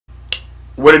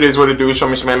What it is, what it do, show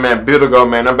me some man, Build a Go,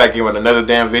 man. I'm back here with another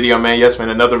damn video, man. Yes, man,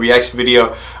 another reaction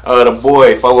video. The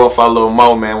boy, Follow Lil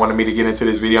Mo, man, wanted me to get into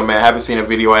this video, man. I haven't seen a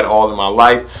video at all in my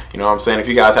life. You know what I'm saying? If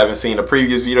you guys haven't seen the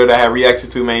previous video that I had reacted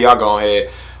to, man, y'all go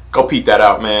ahead, go peep that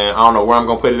out, man. I don't know where I'm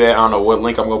going to put it at. I don't know what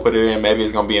link I'm going to put it in. Maybe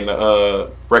it's going to be in the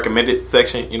recommended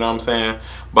section, you know what I'm saying?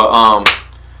 But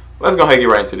let's go ahead and get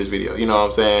right into this video, you know what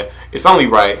I'm saying? It's only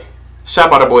right.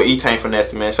 Shout out to the boy E-Tang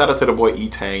Finesse, man. Shout out to the boy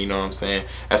E-Tang, you know what I'm saying?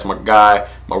 That's my guy,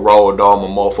 my road dog, my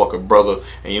motherfucking brother.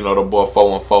 And you know the boy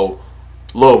 414,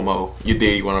 Lil Mo. You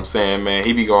dig what I'm saying, man?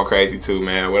 He be going crazy too,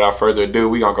 man. Without further ado,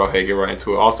 we gonna go ahead and get right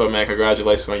into it. Also, man,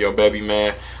 congratulations on your baby,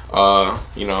 man. You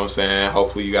know what I'm saying?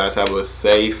 Hopefully you guys have a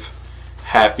safe,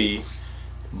 happy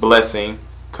blessing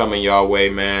coming your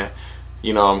way, man.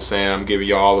 You know what I'm saying? I'm giving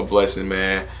y'all all the blessings,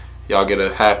 man. Y'all get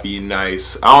a happy,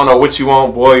 nice, I don't know what you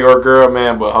want, boy or girl,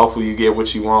 man, but hopefully you get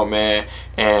what you want, man.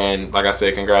 And like I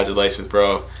said, congratulations,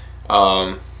 bro.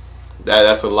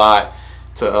 That's a lot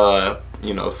to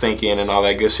you know, sink in and all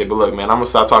that good shit. But look, man, I'm gonna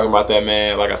stop talking about that,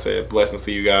 man. Like I said, blessings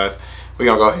to you guys. We're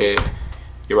gonna go ahead,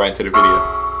 get right into the video.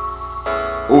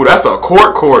 Ooh, that's a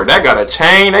cord. That got a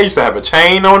chain. They used to have a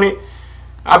chain on it.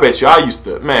 I bet you I used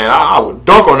to, man, I would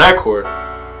dunk on that cord.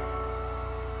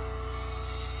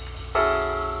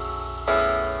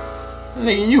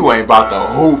 Nigga, you ain't about to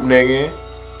hoop, nigga.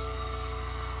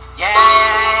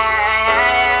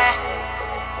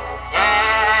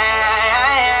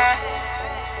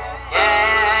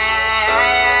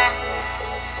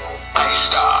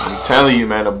 I'm telling you,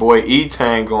 man, the boy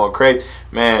E-Tang going crazy.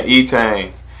 Man,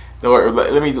 E-Tang.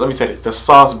 Let me say this. The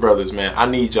Sauce Brothers, man. I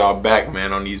need y'all back,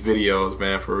 man, on these videos,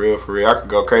 man. For real, for real. I could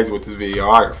go crazy with this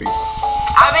videography.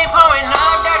 I been pouring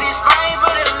up dirty Sprite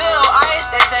with a little ice.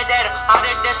 They said that I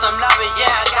did some love,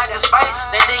 yeah, I got the spice.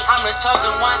 They think I'm the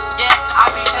chosen one, yeah, I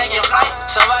be taking flight.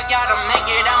 So I gotta make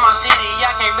it out my city,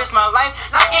 I can't risk my life.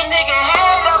 Knocking nigga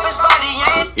head up his body,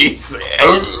 yeah. He said,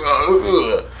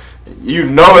 you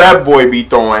know that boy be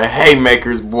throwing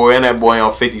haymakers, boy, and that boy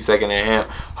on 52nd and Ham.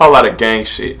 Whole lot of gang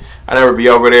shit. I never be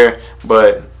over there,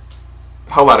 but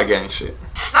whole lot of gang shit.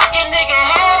 Knocking nigga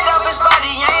head up his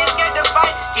body, ain't scared to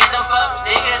fight. Get the fuck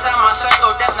niggas out my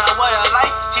circle, that's not what I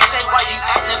like. She said, why you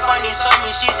acting funny? Told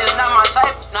me she just not my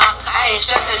type. Nah, I ain't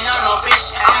stressing on no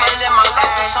bitch. I'ma live my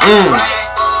life in something right.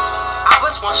 I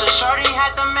was once a shorty,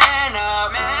 had the man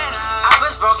up. I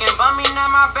was broken, but me now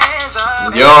my bands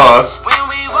up. Yeah. When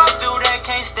we walk through that,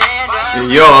 can't stand up.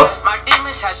 Yeah. My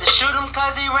demons had to shoot him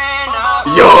cause he ran up.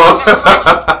 Yo.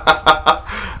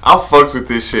 I fucks with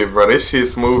this shit, bro. This shit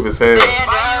smooth as hell.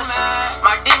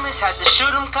 My demons had to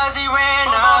shoot him cause he ran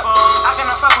up. I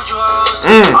cannot fuck with you hoes.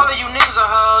 All of you niggas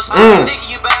are hoes. Nigga,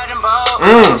 you bad and bold.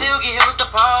 Until you get hit with the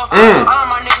pole. All of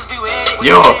my niggas be with it.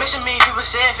 Yo. Mission me, people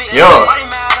Pacific. Yo. Body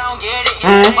mad, I don't get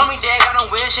it. Want me dead, I don't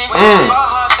wish it. Ball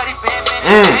hard, study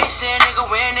pimpin'. Ain't seen nigga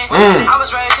winning. I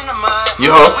was raised in the mud.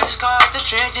 Yo. We just call it the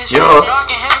trenches. Yo. Y'all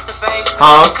can hit the face.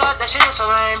 Cut that shit is so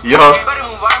lame. Yo. Everybody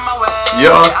move out of my way.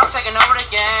 Yo. I'm taking over the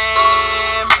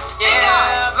game.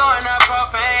 Yeah, blowing up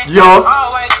propane. Yo. All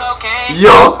white cocaine.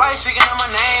 Yo. Why you speaking on my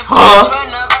name?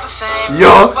 Sweating up about the same.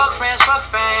 Yo. Fuck friends, fuck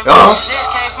fame. Shit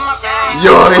came from my pain.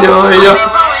 Yo.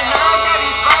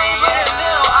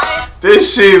 This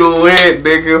This shit lit,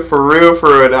 nigga. For real,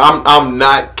 for real. I'm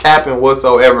not capping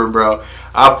whatsoever, bro.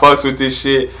 I fucks with this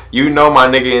shit. You know my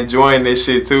nigga enjoying this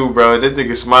shit too, bro. This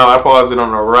nigga smiling. I paused it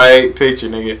on the right picture,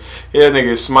 nigga. Yeah,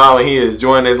 nigga smiling. He is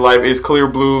enjoying his life. It's clear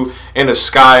blue in the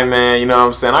sky, man. You know what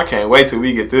I'm saying? I can't wait till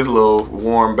we get this little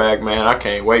warm back, man. I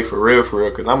can't wait for real,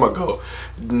 because I'm gonna go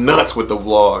nuts with the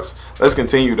vlogs. Let's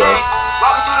continue, though.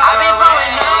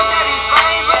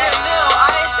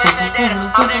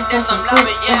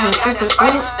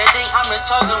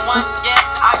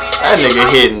 That nigga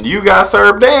hitting. You got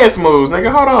served dance moves, nigga.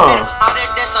 Hold on.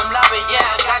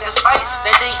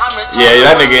 Yeah,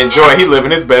 that nigga enjoy. He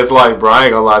living his best life, bro. I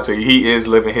ain't gonna lie to you. He is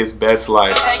living his best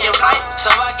life. Ooh,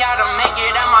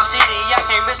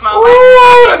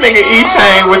 that nigga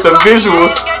E-Tang with the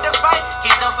visuals.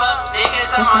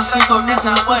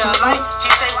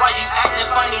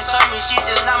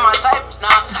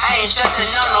 I ain't stressing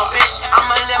on no bitch.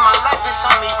 I'ma live my life in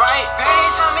something right. Granny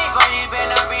told me, boy, you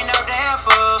better be no damn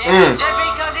fool. Just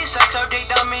because he sucks your dick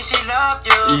don't mean she love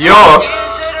you. Yo. Get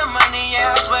into the money, yeah,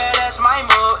 I swear that's my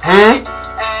move. Hey,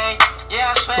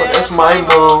 yeah, I swear that's my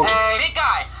move. Big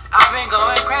guy, I've been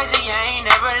going crazy, I ain't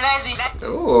never lazy.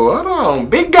 Oh, hold on,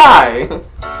 big guy.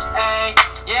 Hey,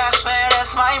 yeah, I swear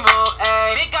that's my move.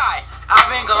 Hey, big guy, I've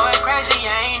been going crazy,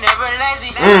 I ain't never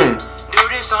lazy. Do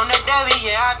this on the daily,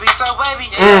 yeah, I be so wavy.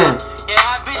 Yeah,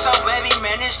 I be so wavy,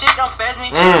 man, this shit don't phase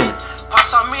me.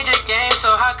 Pops on me the game,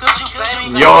 so how could you play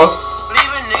me? Yo.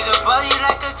 Leave a nigga body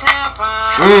like a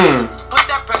tampon. Put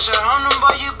that pressure on them,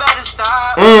 boy, you better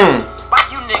stop. Why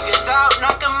you niggas out,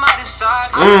 knock them out of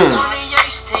socks. I'm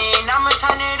 2018, I'ma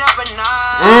turn it up a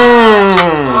notch.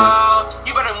 Oh,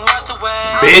 you better walk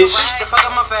away. Bitch. The fuck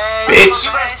on my face. Bitch.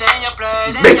 You better stay in your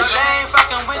place. Bitch. They ain't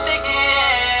fucking with the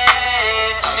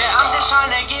kid. Yeah, I'm just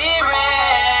trying to get rich.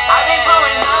 I been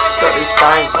pouring out That is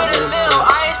fine. with a little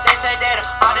ice. They say that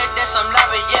all that there's some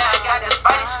love, yeah, I got the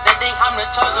spice. They think I'm the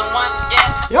chosen one,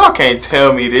 yeah. Y'all can't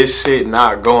tell me this shit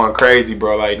not going crazy,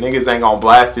 bro. Like, niggas ain't gonna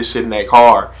blast this shit in their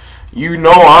car. You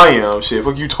know I am. Shit,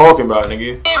 what you talking about,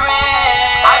 nigga? I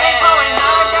been pouring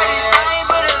out dirty Spain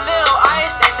with a little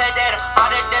ice. They say that all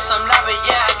that there's some love,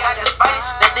 yeah, I got the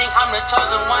spice. They think I'm the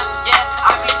chosen one, yeah,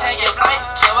 I be taking flight.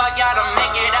 So I gotta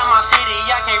make it out my city,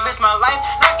 I can't risk my life.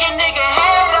 Knocking nigga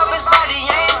head up his body,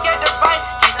 ain't scared to fight.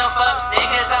 Keep them fuck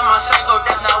niggas out my circle,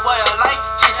 that's not what I like.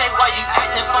 She say, why you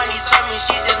acting funny? Told me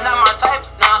she just not my type.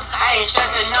 Nah, I ain't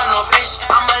stressing on no bitch.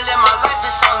 I'ma live my life,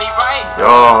 it's only right.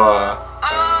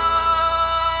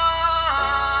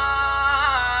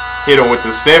 Hit them with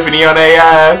the symphony on their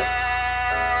ass.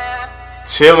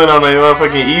 Chilling on the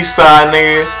motherfucking east side,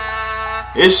 nigga.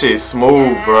 This shit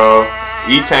smooth, bro.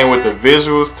 E-Tang with the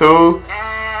visuals, too.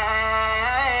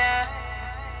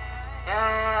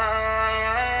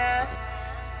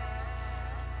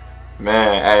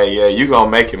 Man, hey, yeah, you gonna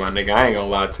make it, my nigga. I ain't gonna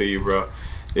lie to you, bro.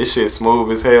 This shit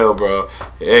smooth as hell, bro.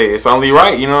 Hey, it's only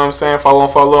right, you know what I'm saying? Follow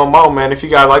for a little more, man. If you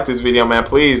guys like this video, man,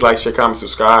 please like, share, comment,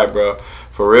 subscribe, bro.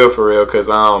 For real, cause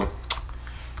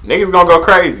niggas gonna go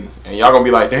crazy. And y'all gonna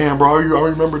be like, damn, bro, I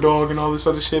remember, dog, and all this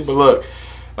other shit. But look,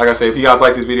 like I said, if you guys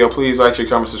like this video, please like, share,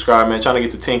 comment, subscribe, man. Trying to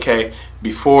get to 10K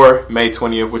before May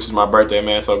 20th, which is my birthday,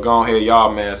 man. So go ahead,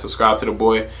 y'all, man. Subscribe to the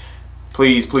boy.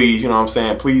 Please, you know what I'm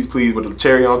saying? Please, with the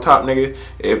cherry on top, nigga.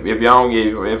 If I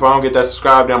don't get that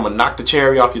subscribe, then I'm gonna knock the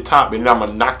cherry off your top, and then I'm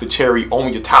gonna knock the cherry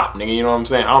on your top, nigga. You know what I'm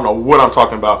saying? I don't know what I'm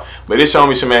talking about, but it's showing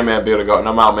me Shemaine Man Builder Go, and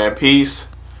I'm out, man. Peace.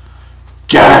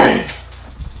 Gang.